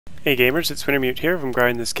Hey gamers, it's Wintermute here from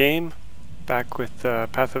Grind This Game, back with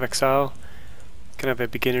Path of Exile, kind of a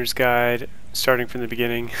beginner's guide, starting from the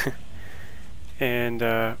beginning, and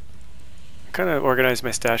kind of organize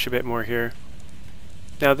my stash a bit more here.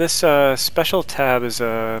 Now this special tab is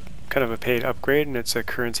a kind of a paid upgrade, and it's a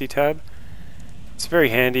currency tab. It's very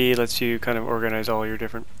handy, it lets you kind of organize all your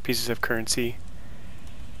different pieces of currency.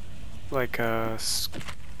 Like,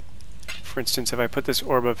 for instance, if I put this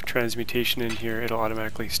Orb of Transmutation in here, it'll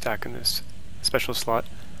automatically stack in this special slot.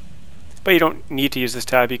 But you don't need to use this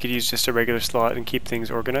tab, you could use just a regular slot and keep things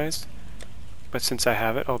organized. But since I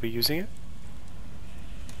have it, I'll be using it.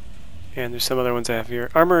 And there's some other ones I have here.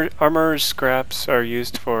 Armor scraps are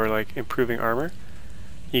used for like improving armor.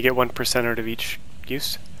 You get 1% out of each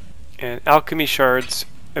use. And alchemy shards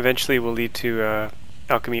eventually will lead to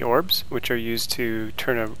alchemy orbs, which are used to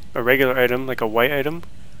turn a regular item, like a white item,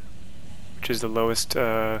 which is the lowest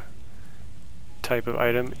type of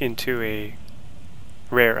item, into a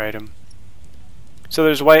rare item. So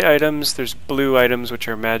there's white items, there's blue items which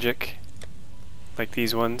are magic, like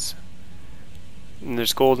these ones. And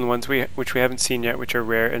there's golden ones which we haven't seen yet, which are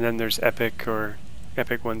rare, and then there's epic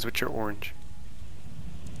ones which are orange.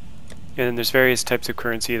 And then there's various types of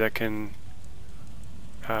currency that can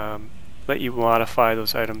let you modify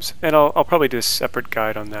those items. And I'll probably do a separate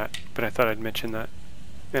guide on that, but I thought I'd mention that.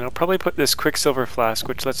 And I'll probably put this Quicksilver Flask,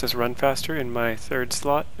 which lets us run faster, in my third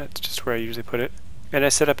slot. That's just where I usually put it. And I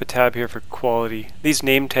set up a tab here for quality. These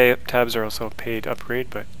name tabs are also a paid upgrade,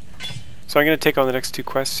 but... So I'm going to take on the next two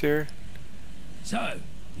quests here. So,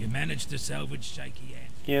 you managed to salvage Shaky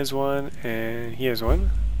Ant? He has one, and he has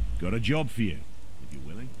one. Got a job for you, if you're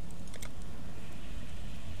willing.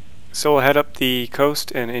 So we'll head up the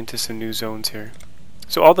coast and into some new zones here.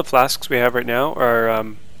 So all the flasks we have right now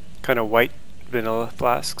are kind of white vanilla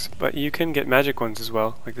flasks, but you can get magic ones as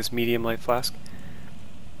well, like this medium light flask.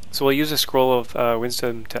 So we'll use a scroll of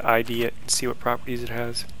wisdom to ID it and see what properties it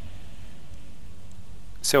has.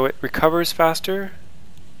 So it recovers faster,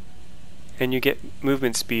 and you get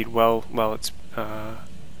movement speed while it's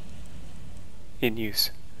in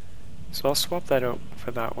use. So I'll swap that out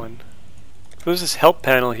for that one. There's this help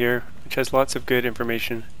panel here, which has lots of good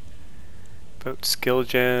information about skill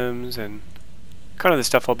gems and kind of the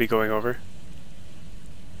stuff I'll be going over.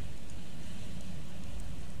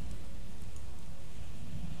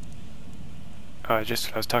 Just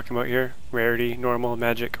what I was talking about here. Rarity, normal,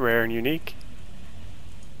 magic, rare, and unique.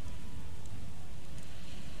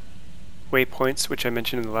 Waypoints, which I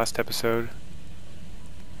mentioned in the last episode.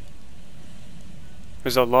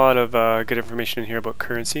 There's a lot of good information in here about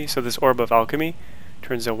currency. So this Orb of Alchemy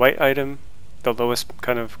turns a white item, the lowest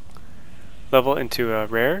kind of level, into a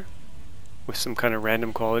rare with some kind of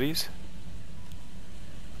random qualities.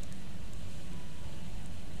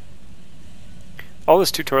 All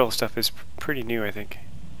this tutorial stuff is pretty new, I think.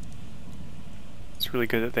 It's really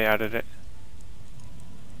good that they added it.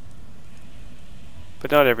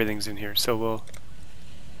 But not everything's in here, so we'll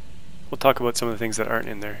talk about some of the things that aren't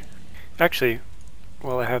in there. Actually,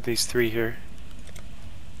 while I have these three here,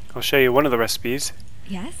 I'll show you one of the recipes.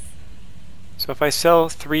 Yes? So if I sell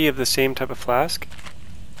 3 of the same type of flask,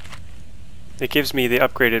 it gives me the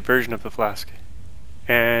upgraded version of the flask.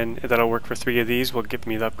 And that'll work for 3 of these, will give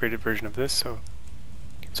me the upgraded version of this, so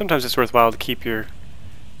sometimes it's worthwhile to keep your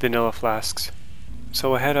vanilla flasks.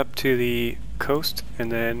 So we'll head up to the coast and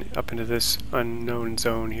then up into this unknown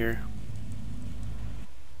zone here.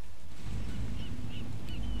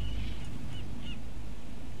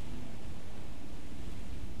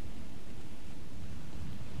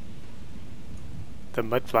 The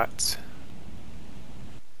mudflats.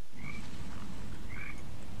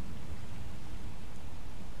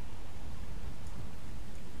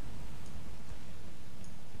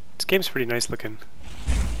 This game's pretty nice looking.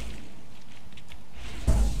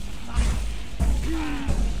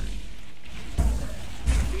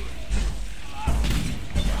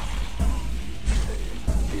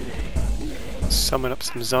 Summon up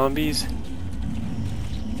some zombies.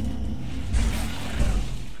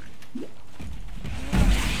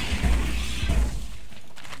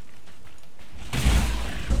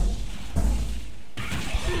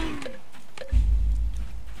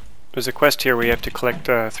 There's a quest here where you have to collect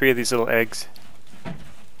 3 of these little eggs.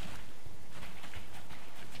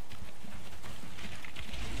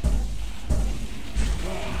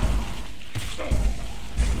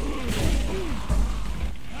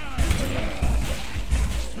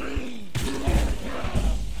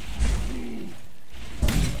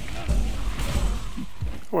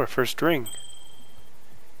 Oh, our first ring.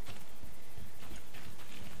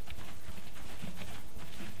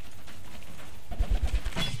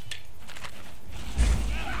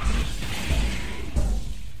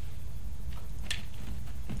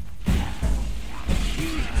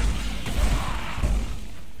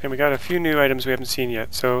 And we got a few new items we haven't seen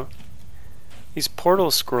yet. So these portal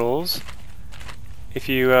scrolls, if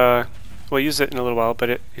you, we'll use it in a little while, but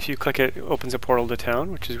if you click it, it opens a portal to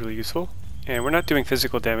town, which is really useful. And we're not doing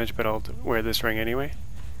physical damage, but I'll wear this ring anyway.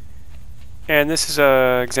 And this is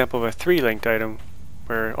an example of a 3-linked item,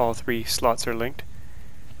 where all 3 slots are linked.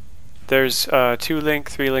 There's 2-link,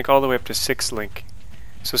 3-link, all the way up to 6-link.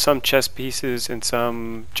 So some chest pieces and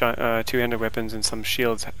some two-handed weapons and some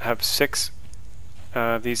shields have 6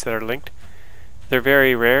 of these that are linked. They're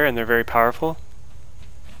very rare and they're very powerful.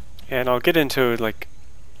 And I'll get into like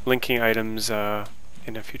linking items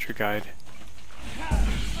in a future guide.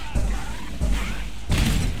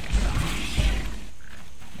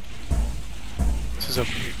 This is a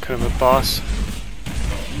kind of a boss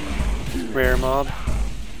rare mob.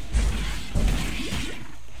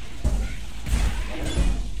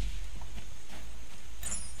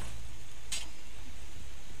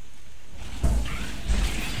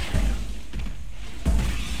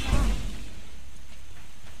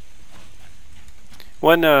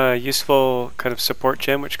 One useful kind of support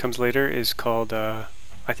gem which comes later is called, I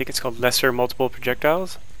think it's called Lesser Multiple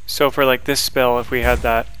Projectiles. So for like this spell, if we had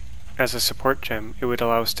that as a support gem, it would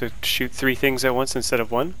allow us to shoot 3 things at once instead of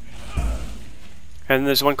 1. And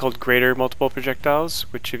there's one called Greater Multiple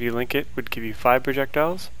Projectiles, which if you link it would give you 5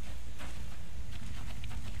 projectiles.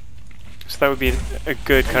 So that would be a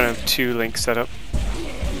good kind of 2-link setup.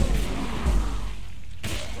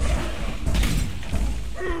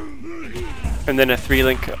 And then a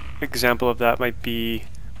 3-link example of that might be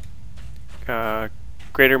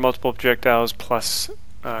greater multiple projectiles plus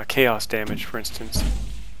chaos damage, for instance,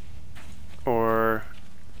 or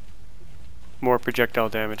more projectile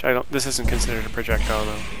damage. This isn't considered a projectile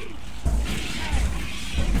though.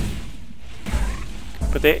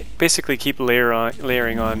 But they basically keep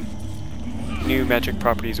layering on new magic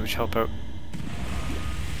properties which help out.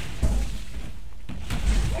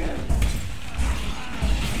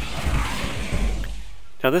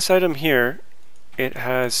 Now this item here,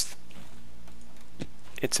 it's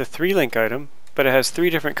a 3-link item, but it has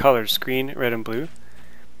 3 different colors, green, red, and blue.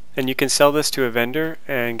 And you can sell this to a vendor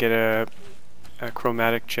and get a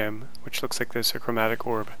chromatic gem, which looks like this, a chromatic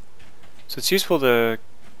orb. So it's useful to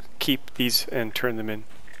keep these and turn them in.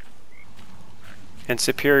 And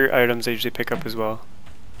superior items I usually pick up as well,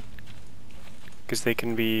 because they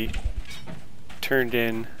can be turned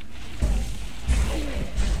in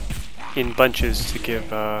bunches to give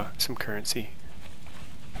some currency.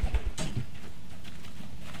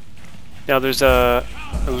 Now there's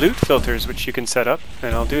loot filters which you can set up,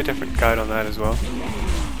 and I'll do a different guide on that as well.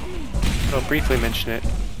 I'll briefly mention it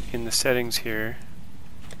in the settings here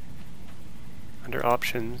under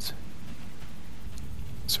options.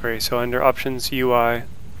 So under options UI,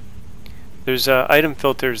 there's item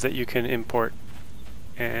filters that you can import,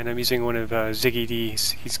 and I'm using one of Ziggy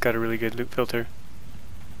D's. He's got a really good loot filter.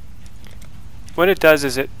 What it does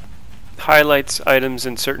is it highlights items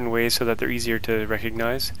in certain ways so that they're easier to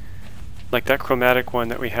recognize. Like that chromatic one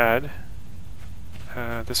that we had,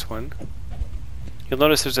 this one. You'll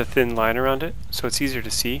notice there's a thin line around it, so it's easier to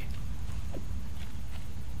see.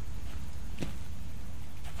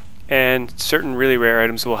 And certain really rare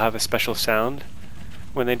items will have a special sound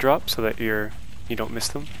when they drop so that you don't miss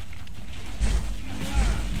them.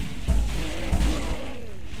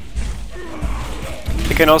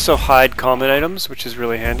 It can also hide common items, which is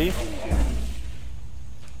really handy,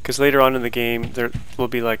 because later on in the game there will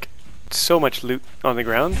be like so much loot on the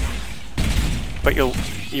ground, but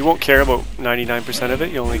you won't care about 99% of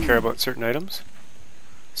it. You'll only care about certain items.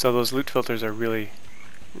 So those loot filters are really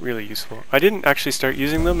useful. I didn't actually start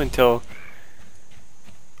using them until,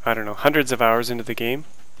 I don't know, hundreds of hours into the game.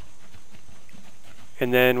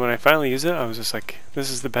 And then when I finally used it, I was just like,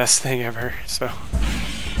 this is the best thing ever. So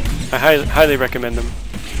I highly recommend them.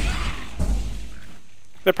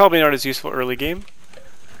 They're probably not as useful early game,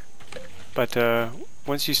 but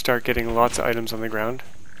once you start getting lots of items on the ground,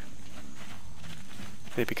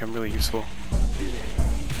 they become really useful.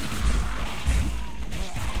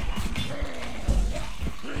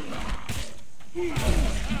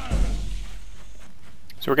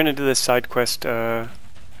 So we're going to do this side quest, A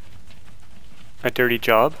Dirty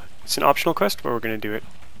Job. It's an optional quest, but we're going to do it.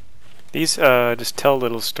 These just tell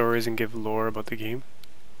little stories and give lore about the game.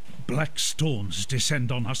 Black storms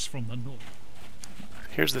descend on us from the north.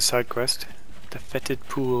 Here's the side quest, the fetid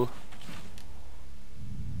pool.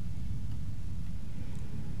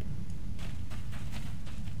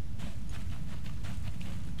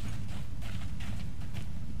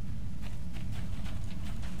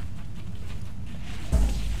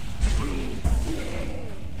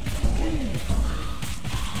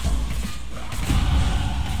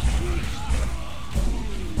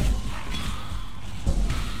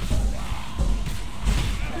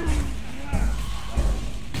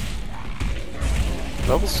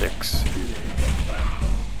 Level 6.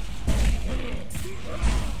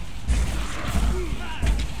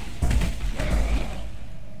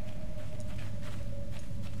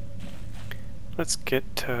 Let's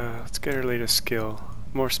get our latest skill.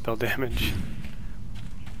 More spell damage.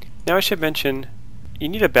 Now I should mention, you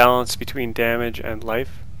need a balance between damage and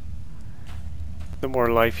life. The more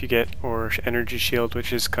life you get, or energy shield,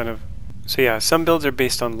 which is kind of... So yeah, some builds are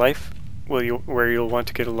based on life, where you'll want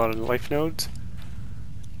to get a lot of life nodes.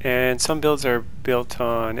 And some builds are built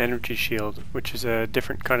on energy shield, which is a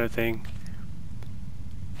different kind of thing.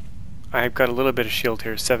 I've got a little bit of shield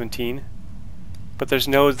here, 17. But there's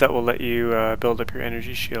nodes that will let you build up your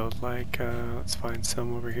energy shield, like, let's find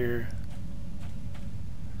some over here.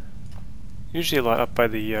 Usually a lot up by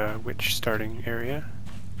the witch starting area.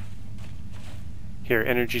 Here,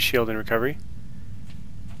 energy shield and recovery.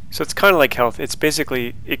 So it's kind of like health. It's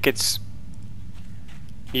basically, it gets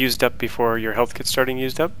used up before your health gets starting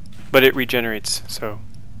used up, but it regenerates, so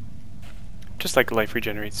just like life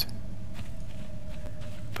regenerates.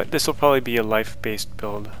 But this will probably be a life-based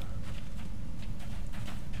build.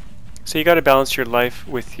 So you got to balance your life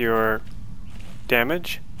with your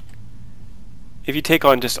damage. If you take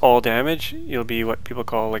on just all damage, you'll be what people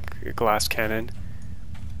call like a glass cannon,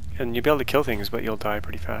 and you'll be able to kill things, but you'll die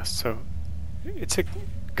pretty fast. So it's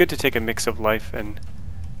good to take a mix of life and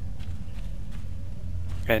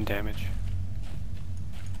damage.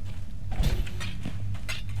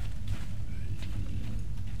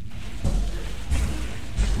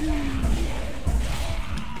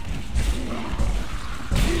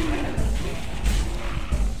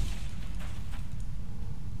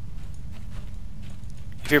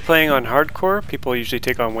 If you're playing on hardcore, people usually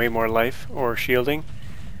take on way more life or shielding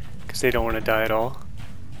because they don't want to die at all.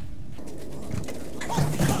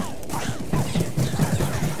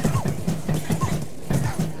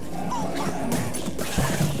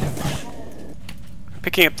 I'm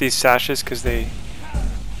picking up these sashes because they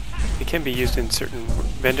can be used in certain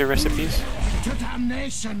vendor recipes. To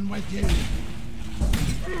damnation with you.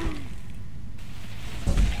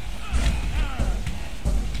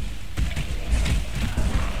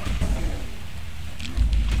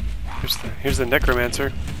 Here's the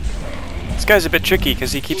necromancer. This guy's a bit tricky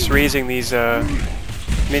because he keeps raising these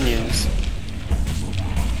minions.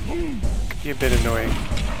 Could be a bit annoying,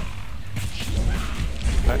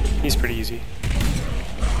 but he's pretty easy.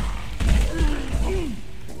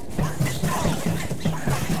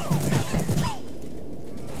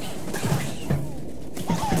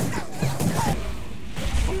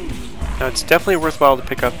 Now it's definitely worthwhile to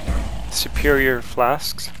pick up superior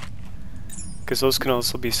flasks, because those can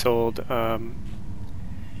also be sold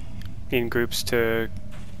in groups to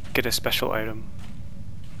get a special item.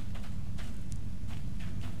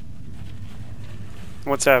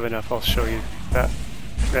 Once I have enough, I'll show you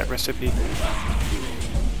that recipe.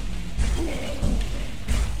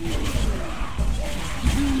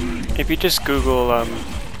 If you just Google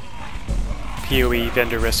PoE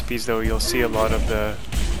vendor recipes, though, you'll see a lot of the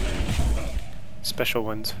special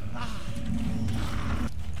ones.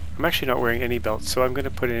 I'm actually not wearing any belts, so I'm going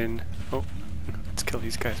to put in... Oh, let's kill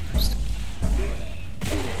these guys first.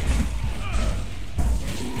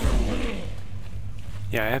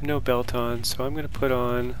 Yeah, I have no belt on, so I'm going to put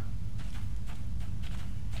on...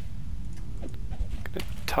 I'm going to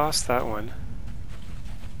toss that one.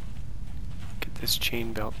 Get this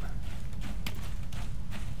chain belt.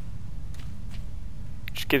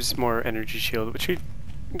 Which gives more energy shield, which we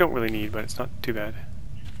don't really need, but it's not too bad.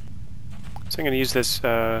 So I'm going to use this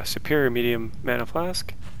superior medium mana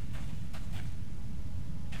flask.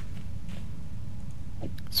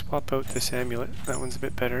 Swap out this amulet. That one's a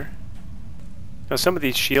bit better. Now some of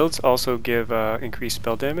these shields also give increased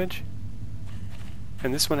spell damage,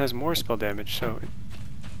 and this one has more spell damage. So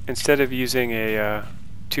instead of using a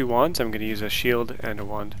 2 wands, I'm going to use a shield and a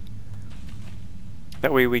wand.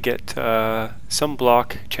 That way we get some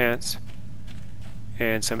block chance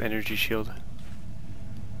and some energy shield.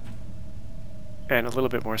 And a little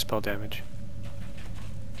bit more spell damage.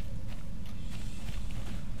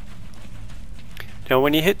 Now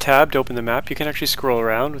when you hit tab to open the map, you can actually scroll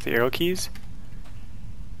around with the arrow keys,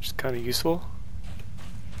 which is kind of useful.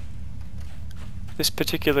 This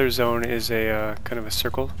particular zone is a kind of a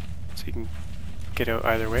circle, so you can get out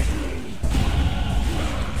either way.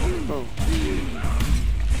 Oh.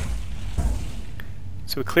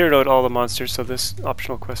 So we cleared out all the monsters, so this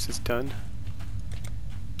optional quest is done.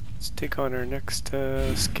 Let's take on our next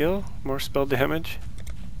skill, more spell damage.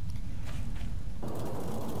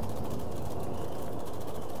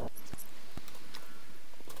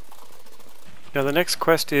 Now the next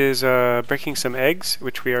quest is breaking some eggs,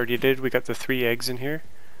 which we already did. We got the 3 eggs in here,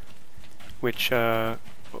 which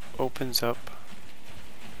opens up,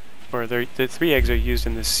 or the 3 eggs are used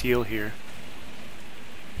in this seal here,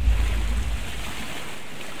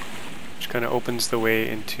 which kind of opens the way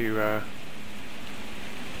into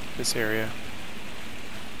this area.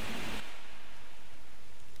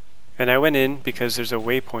 And I went in because there's a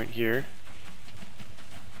waypoint here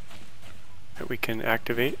that we can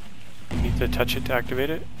activate. You need to touch it to activate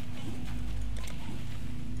it.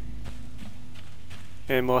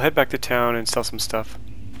 And we'll head back to town and sell some stuff.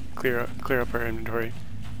 Clear up our inventory.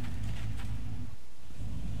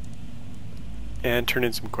 And turn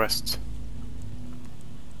in some quests.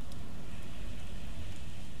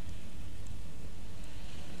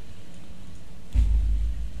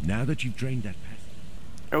 Now that you've drained that path.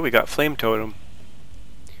 Oh, we got Flame Totem.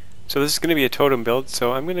 So this is going to be a totem build,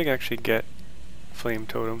 so I'm going to actually get Flame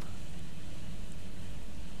Totem.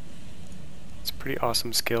 It's a pretty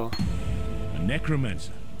awesome skill. A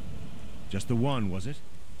necromancer. Just the one, was it?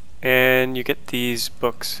 And you get these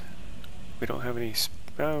books. We don't have any...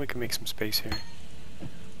 well, we can make some space here.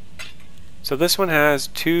 So this one has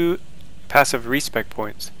 2 passive respec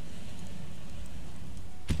points.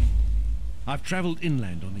 I've traveled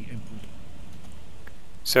inland on the Emperor.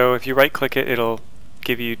 So if you right click it, it'll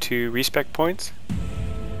give you 2 respec points.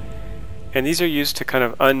 And these are used to kind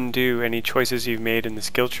of undo any choices you've made in the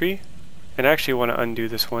skill tree. And I actually want to undo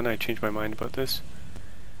this one. I changed my mind about this.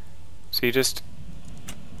 So you just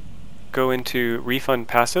go into refund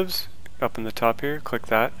passives up in the top here, click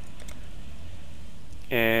that,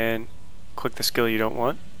 and click the skill you don't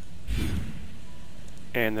want,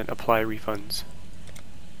 and then apply refunds.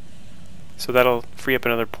 So that'll free up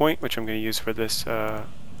another point, which I'm going to use for this.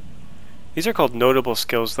 These are called notable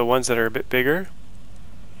skills, the ones that are a bit bigger,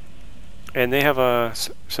 and they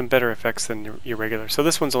have some better effects than your regular. So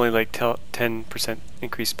this one's only like 10%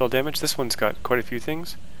 increased spell damage. This one's got quite a few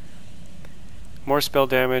things. More spell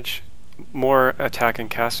damage, more attack and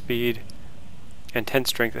cast speed, and 10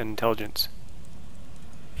 strength and intelligence.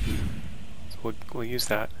 So we'll use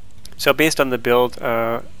that. So based on the build,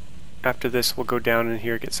 after this we'll go down in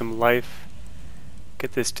here, get some life,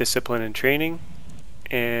 get this discipline and training,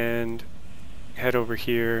 and head over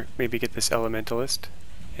here, maybe get this elementalist,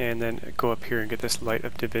 and then go up here and get this light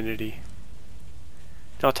of divinity.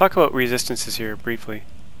 Now I'll talk about resistances here briefly.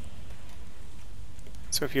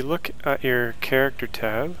 So if you look at your character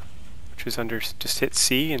tab, which is under, just hit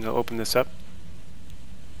C and it'll open this up.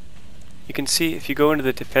 You can see, if you go into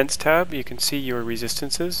the defense tab, you can see your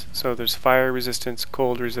resistances. So there's fire resistance,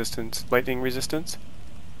 cold resistance, lightning resistance.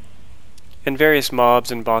 And various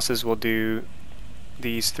mobs and bosses will do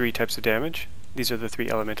these 3 types of damage. These are the 3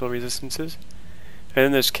 elemental resistances. And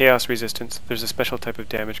then there's chaos resistance. There's a special type of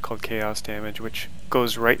damage called chaos damage, which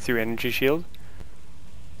goes right through energy shield.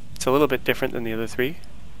 It's a little bit different than the other 3.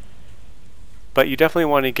 But you definitely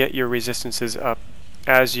want to get your resistances up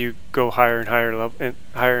as you go higher and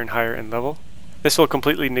higher in level. This will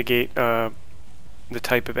completely negate the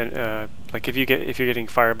type of like if you're getting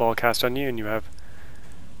fireball cast on you and you have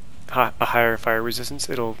a higher fire resistance,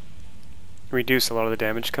 it'll reduce a lot of the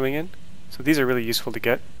damage coming in. So these are really useful to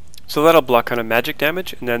get. So that'll block kind of magic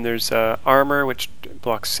damage, and then there's armor, which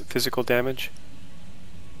blocks physical damage.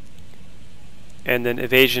 And then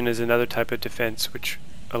evasion is another type of defense, which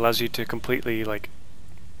allows you to completely like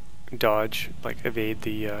dodge, like evade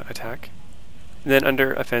the attack. And then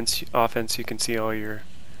under offense, you can see all your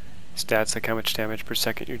stats, like how much damage per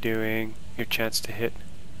second you're doing, your chance to hit,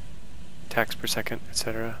 attacks per second,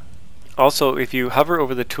 etc. Also, if you hover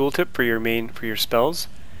over the tooltip for your spells,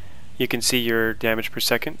 you can see your damage per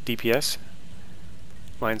second, DPS.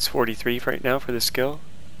 Mine's 43 right now for this skill,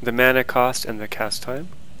 the mana cost, and the cast time.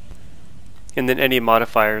 And then any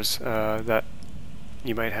modifiers that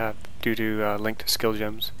you might have due to linked skill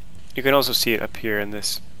gems. You can also see it up here in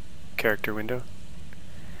this character window.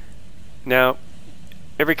 Now,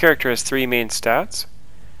 every character has 3 main stats,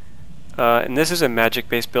 and this is a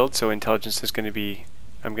magic-based build, so intelligence is going to be,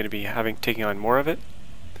 I'm going to be taking on more of it.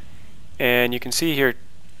 And you can see here,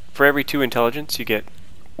 for every 2 intelligence, you get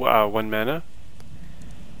 1 mana,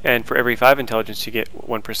 and for every 5 intelligence, you get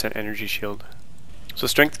 1% energy shield. So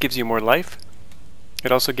strength gives you more life.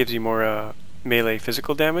 It also gives you more melee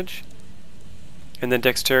physical damage. And then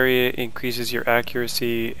dexterity increases your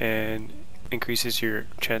accuracy and increases your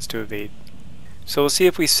chance to evade. So we'll see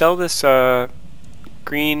if we sell this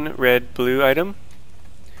green, red, blue item.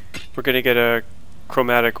 We're going to get a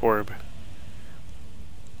chromatic orb.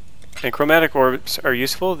 And chromatic orbs are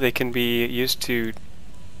useful. They can be used to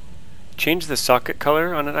change the socket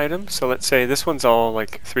color on an item. So let's say this one's all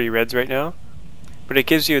like 3 reds right now. but it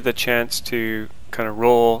gives you the chance to kind of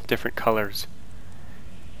roll different colors.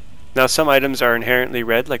 Now some items are inherently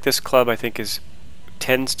red, like this club I think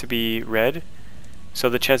tends to be red, so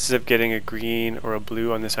the chances of getting a green or a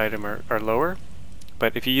blue on this item are lower,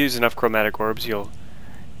 but if you use enough chromatic orbs you'll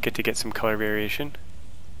get some color variation.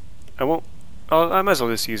 I might as well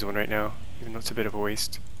just use one right now, even though it's a bit of a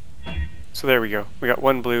waste. So there we go, we got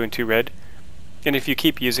 1 blue and 2 red, and if you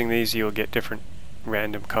keep using these you'll get different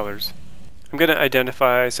random colors. I'm going to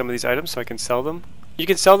identify some of these items so I can sell them. You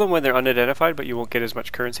can sell them when they're unidentified, but you won't get as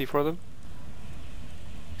much currency for them.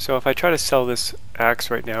 So if I try to sell this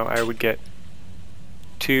axe right now, I would get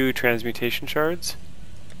 2 transmutation shards.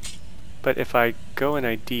 But if I go and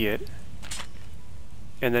ID it,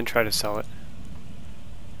 and then try to sell it,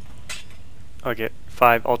 I'll get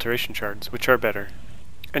 5 alteration shards, which are better.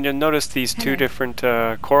 And you'll notice these 2 different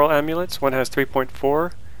coral amulets. One has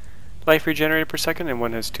 3.4 life regenerated per second, and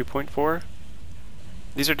one has 2.4.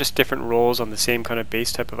 These are just different rolls on the same kind of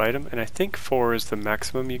base type of item, and I think 4 is the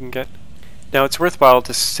maximum you can get. Now it's worthwhile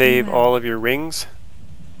to save all of your rings,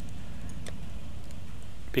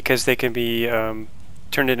 because they can be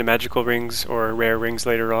turned into magical rings or rare rings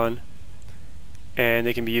later on, and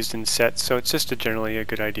they can be used in sets, so it's just generally a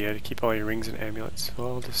good idea to keep all your rings and amulets. So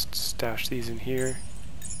I'll just stash these in here,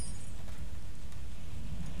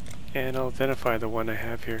 and I'll identify the one I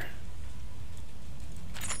have here.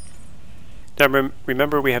 Now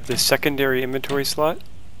remember we have this secondary inventory slot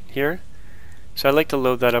here, so I like to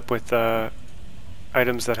load that up with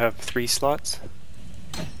items that have 3 slots.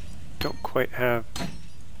 Don't quite have...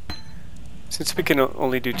 Since we can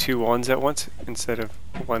only do 2 wands at once instead of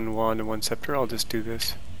 1 wand and 1 scepter, I'll just do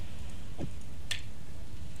this.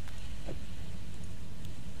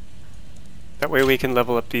 That way we can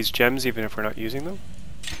level up these gems even if we're not using them.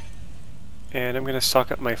 And I'm going to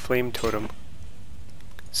stock up my flame totem.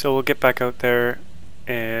 So we'll get back out there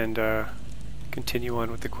and continue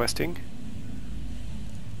on with the questing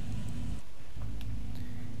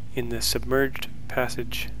in the submerged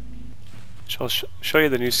passage. So I'll show you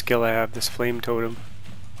the new skill I have, this flame totem.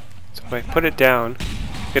 So if I put it down,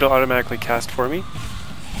 it'll automatically cast for me.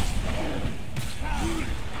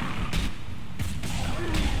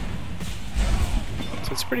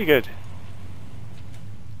 So it's pretty good.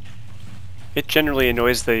 It generally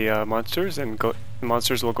annoys the monsters, and the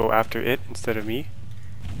monsters will go after it instead of me.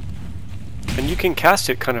 And you can cast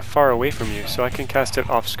it kind of far away from you, so I can cast it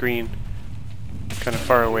off screen, kind of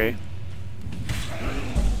far away.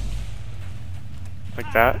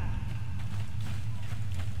 Like that.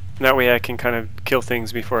 And that way I can kind of kill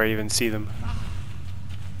things before I even see them.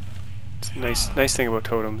 It's a nice thing about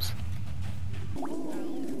totems.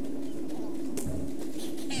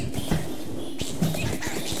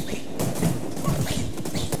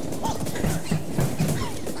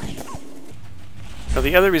 Now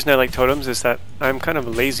the other reason I like totems is that I'm kind of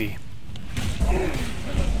lazy.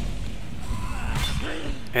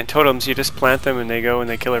 And totems, you just plant them and they go and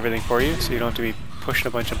they kill everything for you, so you don't have to be pushing a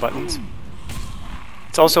bunch of buttons.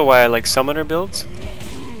 It's also why I like summoner builds,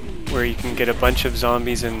 where you can get a bunch of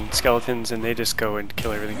zombies and skeletons and they just go and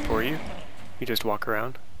kill everything for you. You just walk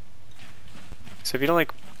around. So if you don't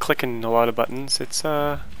like clicking a lot of buttons, it's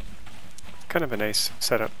kind of a nice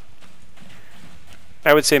setup.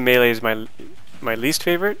 I would say melee is my least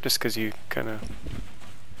favorite, just because you kind of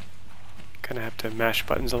have to mash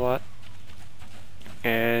buttons a lot,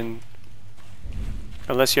 and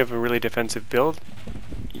unless you have a really defensive build,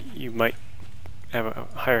 you might have a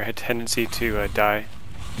higher tendency to die,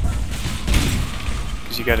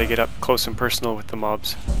 because you got to get up close and personal with the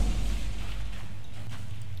mobs.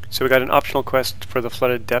 So we got an optional quest for the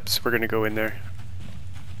flooded depths. We're going to go in there,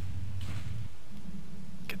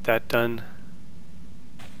 get that done.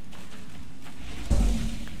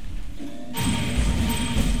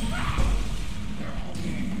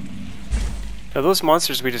 Now those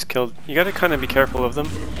monsters we just killed, you gotta kind of be careful of them.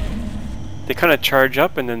 They kind of charge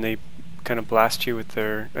up and then they kind of blast you with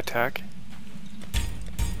their attack.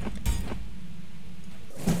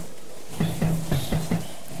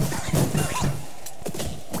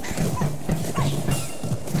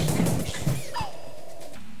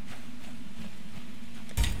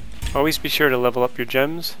 Always be sure to level up your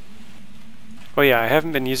gems. Oh yeah, I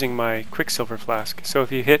haven't been using my Quicksilver Flask, so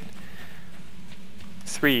if you hit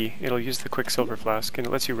 3, it'll use the Quicksilver Flask, and it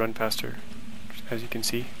lets you run faster, as you can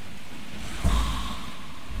see.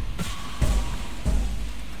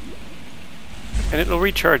 And it'll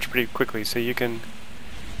recharge pretty quickly, so you can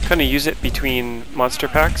kind of use it between monster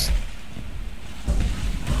packs.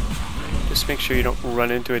 Just make sure you don't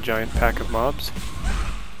run into a giant pack of mobs.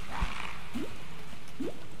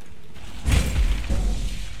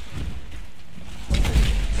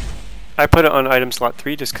 I put it on item slot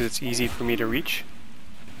 3 just because it's easy for me to reach.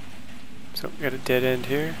 So we got a dead end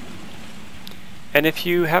here. And if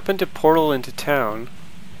you happen to portal into town,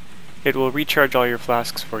 it will recharge all your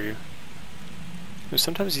flasks for you. There's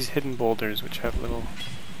sometimes these hidden boulders which have little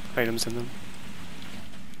items in them.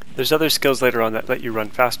 There's other skills later on that let you run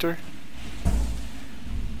faster,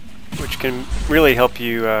 which can really help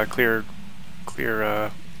you clear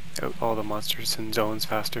out all the monsters and zones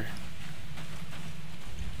faster.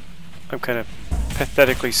 I'm kind of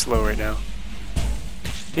pathetically slow right now.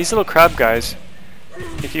 These little crab guys,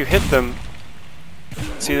 if you hit them,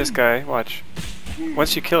 see this guy, watch.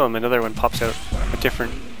 Once you kill him, another one pops out, a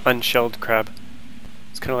different unshelled crab.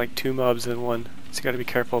 It's kind of like 2 mobs in one, so you gotta be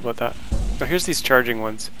careful about that. Now here's these charging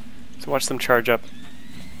ones, so watch them charge up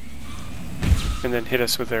and then hit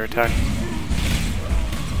us with their attack.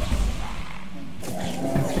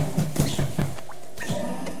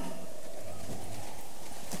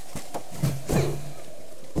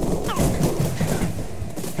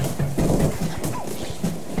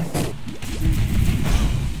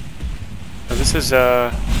 Now this is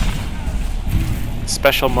a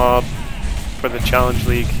special mob for the Challenge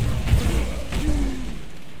League.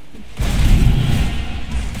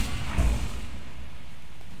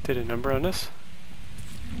 Did a number on us?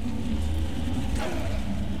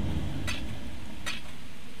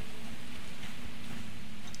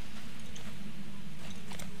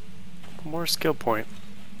 More skill point.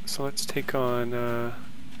 So let's take on.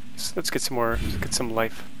 Let's get some more. Let's get some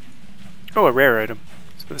life. Oh, a rare item.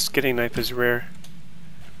 So this getting knife is rare.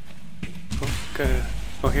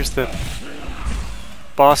 Oh, here's the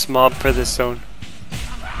boss mob for this zone.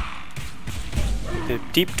 The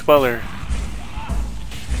Deep Dweller.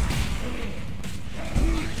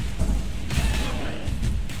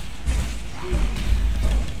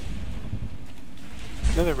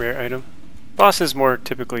 Another rare item. Bosses more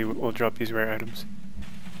typically will drop these rare items.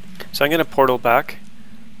 So I'm going to portal back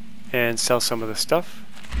and sell some of the stuff.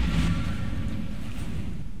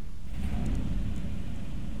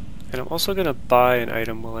 And I'm also going to buy an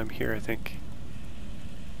item while I'm here, I think.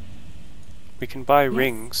 We can buy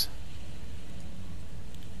rings.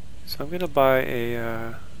 So I'm going to buy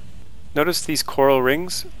a... notice these coral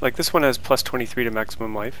rings? Like this one has plus 23 to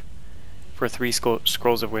maximum life for 3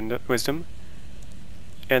 scrolls of wisdom.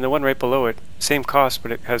 And the one right below it, same cost, but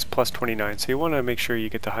it has plus 29. So you want to make sure you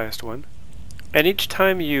get the highest one. And each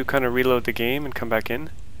time you kind of reload the game and come back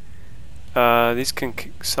in, these can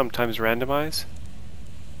sometimes randomize.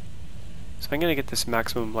 So I'm going to get this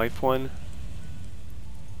maximum life one.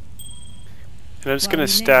 And I'm just going to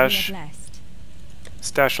stash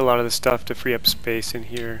a lot of the stuff to free up space in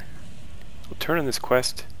here. We'll turn on this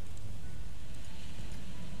quest.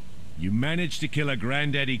 You managed to kill a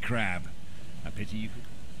granddaddy crab. A pity you could...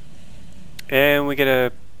 And we get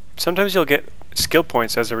a... Sometimes you'll get skill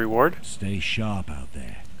points as a reward. Stay sharp out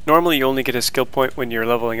there. Normally you only get a skill point when you're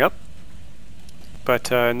leveling up.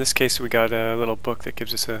 But in this case we got a little book that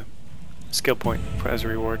gives us a skill point as a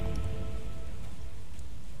reward.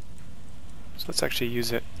 So let's actually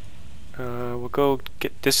use it. We'll go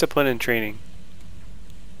get discipline and training.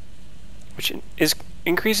 Which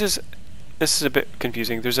increases... This is a bit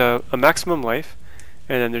confusing. There's a maximum life,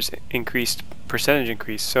 and then there's increased percentage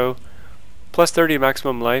increase. So plus 30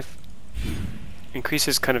 maximum life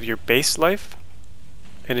increases kind of your base life.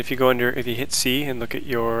 And if you go under, if you hit C and look at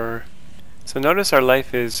your... So notice our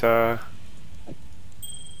life is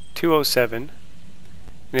 207.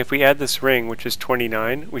 And if we add this ring, which is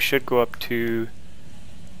 29, we should go up to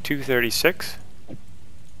 236.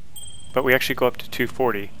 But we actually go up to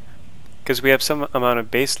 240. Because we have some amount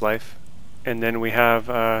of base life. And then we have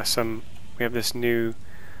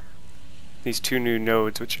these 2 new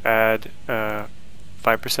nodes which add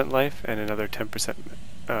 5% life and another 10%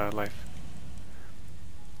 life.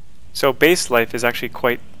 So base life is actually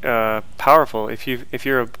quite powerful. If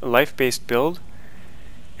you're a life-based build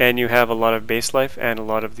and you have a lot of base life and a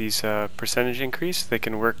lot of these percentage increase, they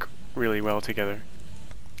can work really well together.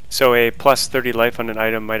 So a plus 30 life on an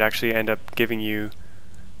item might actually end up giving you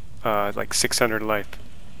like 600 life,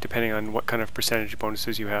 depending on what kind of percentage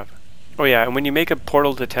bonuses you have. Oh yeah, and when you make a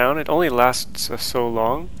portal to town, it only lasts so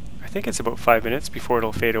long. I think it's about 5 minutes before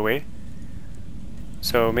it'll fade away.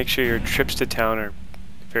 So make sure your trips to town are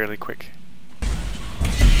fairly quick.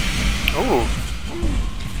 Oh!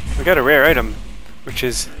 We got a rare item, which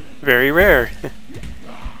is very rare.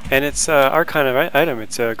 And it's our kind of item,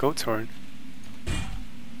 it's a goat's horn.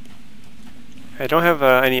 I don't have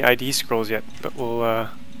any ID scrolls yet, but we'll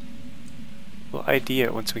ID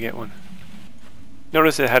it once we get one.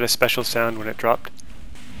 Notice it had a special sound when it dropped.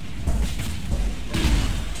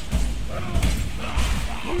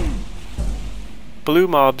 blue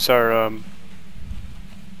mobs are a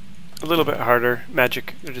little bit harder.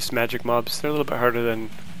 Magic, they're just magic mobs. They're a little bit harder than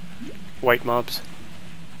white mobs.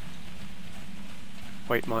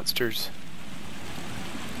 White monsters.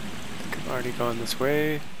 I think I've already gone this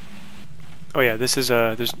way. Oh yeah, this is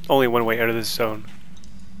there's only one way out of this zone.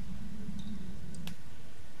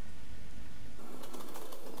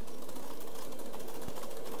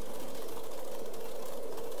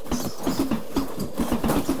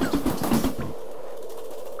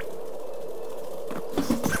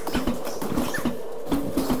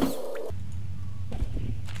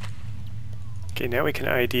 Okay, now we can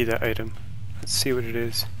ID that item. Let's see what it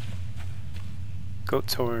is.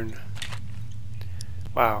 Goat's horn.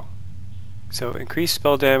 Wow. So increased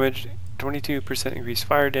spell damage, 22% increased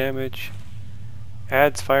fire damage,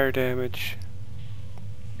 adds fire damage,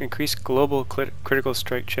 increased global critical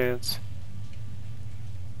strike chance,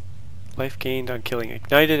 life gained on killing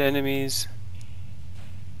ignited enemies.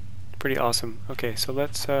 Pretty awesome. Okay, so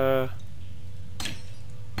let's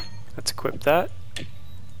equip that.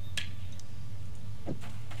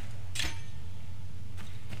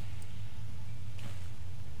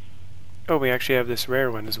 Oh, we actually have this rare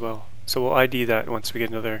one as well. So we'll ID that once we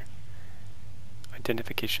get another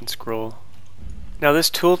identification scroll. Now this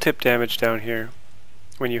tooltip damage down here,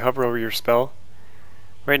 when you hover over your spell,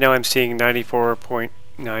 right now I'm seeing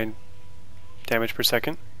 94.9 damage per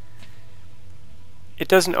second. It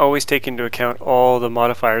doesn't always take into account all the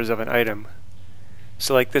modifiers of an item.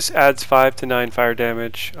 So like this adds 5 to 9 fire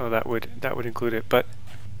damage. Oh, that would include it. But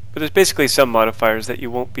there's basically some modifiers that you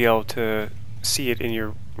won't be able to see it in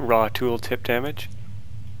your raw tooltip damage.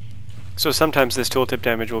 So sometimes this tooltip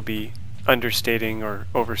damage will be understating or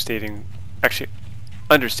overstating, actually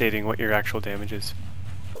understating what your actual damage is.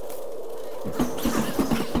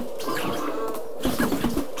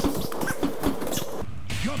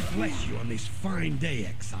 God bless you on this fine day,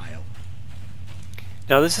 Exile.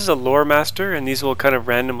 Now this is a Loremaster, and these will kind of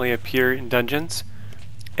randomly appear in dungeons.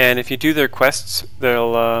 And if you do their quests,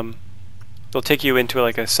 they'll take you into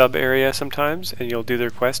like a sub area sometimes, and you'll do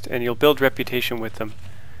their quest, and you'll build reputation with them.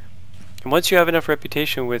 And once you have enough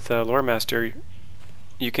reputation with Loremaster,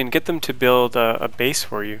 you can get them to build a base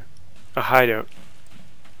for you, a hideout.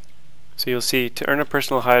 So you'll see, to earn a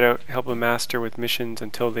personal hideout, help a master with missions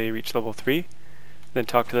until they reach level 3, then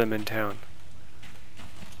talk to them in town.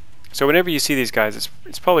 So whenever you see these guys,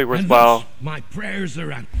 it's probably worthwhile My prayers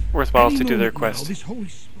are answered. worthwhile to do their quest. This holy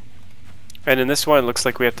smoke. And in this one, it looks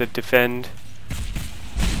like we have to defend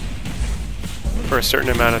for a certain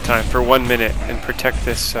amount of time, for 1 minute, and protect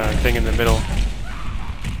this thing in the middle.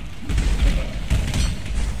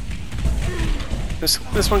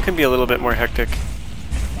 This one can be a little bit more hectic.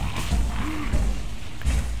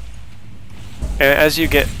 And as you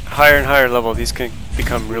get higher and higher level, these can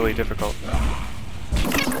become really difficult.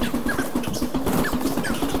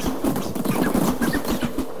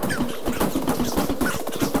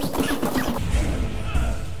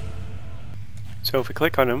 So if we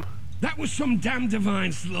click on him, That was some damn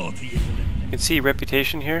divine slaughter. you can see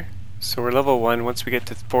reputation here. So we're level 1. Once we get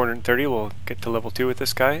to 430, we'll get to level 2 with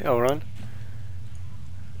this guy, Elrond.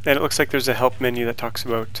 And it looks like there's a help menu that talks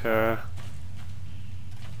about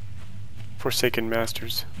Forsaken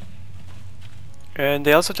Masters. And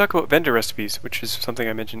they also talk about vendor recipes, which is something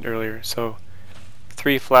I mentioned earlier. So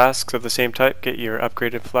 3 flasks of the same type get your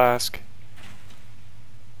upgraded flask.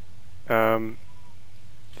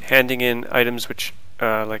 Handing in items which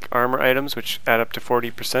like armor items, which add up to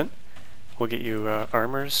 40%, will get you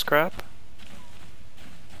armor scrap.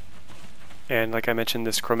 And like I mentioned,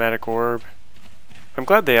 this chromatic orb. I'm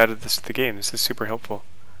glad they added this to the game. This is super helpful.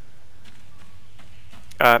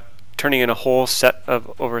 Turning in a whole set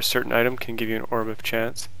of over a certain item can give you an orb of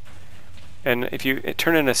chance. And if you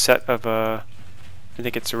turn in a set of I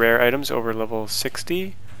think it's rare items over level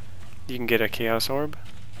 60, you can get a chaos orb.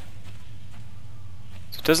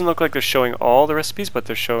 So it doesn't look like they're showing all the recipes, but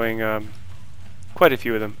they're showing quite a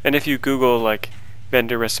few of them. And if you Google like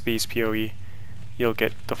vendor recipes PoE, you'll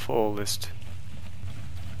get the full list.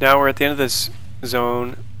 Now we're at the end of this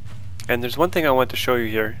zone, and there's one thing I want to show you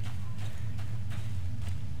here.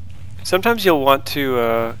 Sometimes you'll want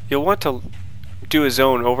to do a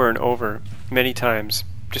zone over and over many times,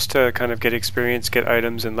 just to kind of get experience, get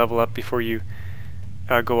items, and level up before you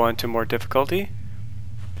go on to more difficulty.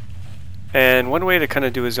 And one way to kind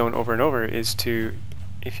of do a zone over and over is to,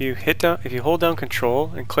 if you hold down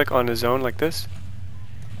Control and click on a zone like this,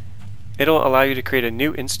 it'll allow you to create a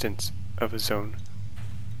new instance of a zone.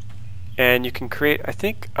 And you can create, I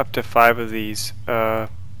think, up to 5 of these kind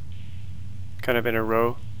of in a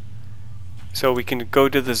row. So we can go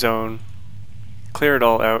to the zone, clear it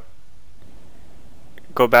all out,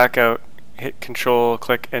 go back out, hit control,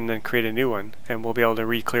 click, and then create a new one, and we'll be able to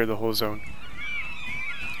re-clear the whole zone.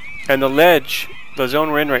 And the ledge, the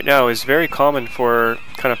zone we're in right now, is very common for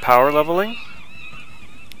kind of power leveling,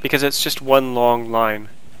 because it's just one long line.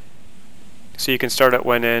 So you can start at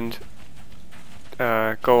one end,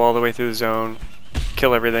 go all the way through the zone,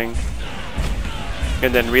 kill everything,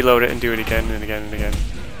 and then reload it and do it again and again and again.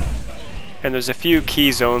 And there's a few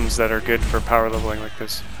key zones that are good for power leveling like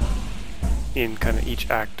this in kind of each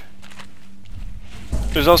act.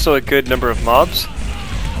 There's also a good number of mobs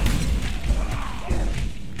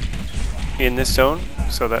in this zone,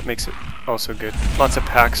 so that makes it also good. Lots of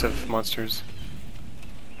packs of monsters.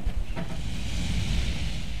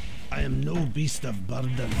 I am no beast of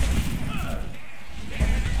burden.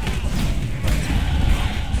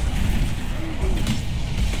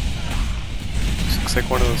 This looks like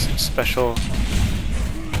one of those special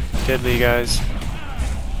deadly guys.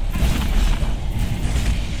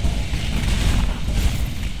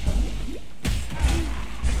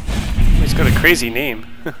 He's got a crazy name.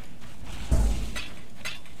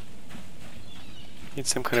 It's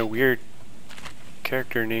some kind of weird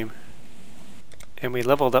character name. And we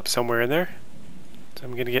leveled up somewhere in there. So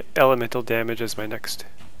I'm going to get elemental damage as my next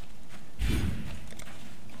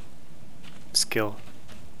skill.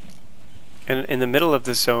 And in the middle of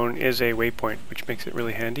this zone is a waypoint, which makes it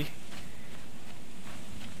really handy.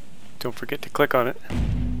 Don't forget to click on it.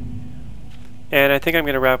 And I think I'm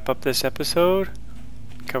going to wrap up this episode.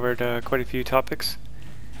 Covered quite a few topics.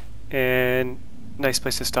 And nice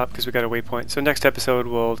place to stop because we got a waypoint. So next episode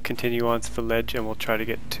we'll continue on to the ledge and we'll try to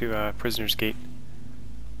get to Prisoner's Gate.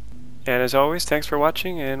 And as always, thanks for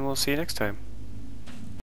watching and we'll see you next time.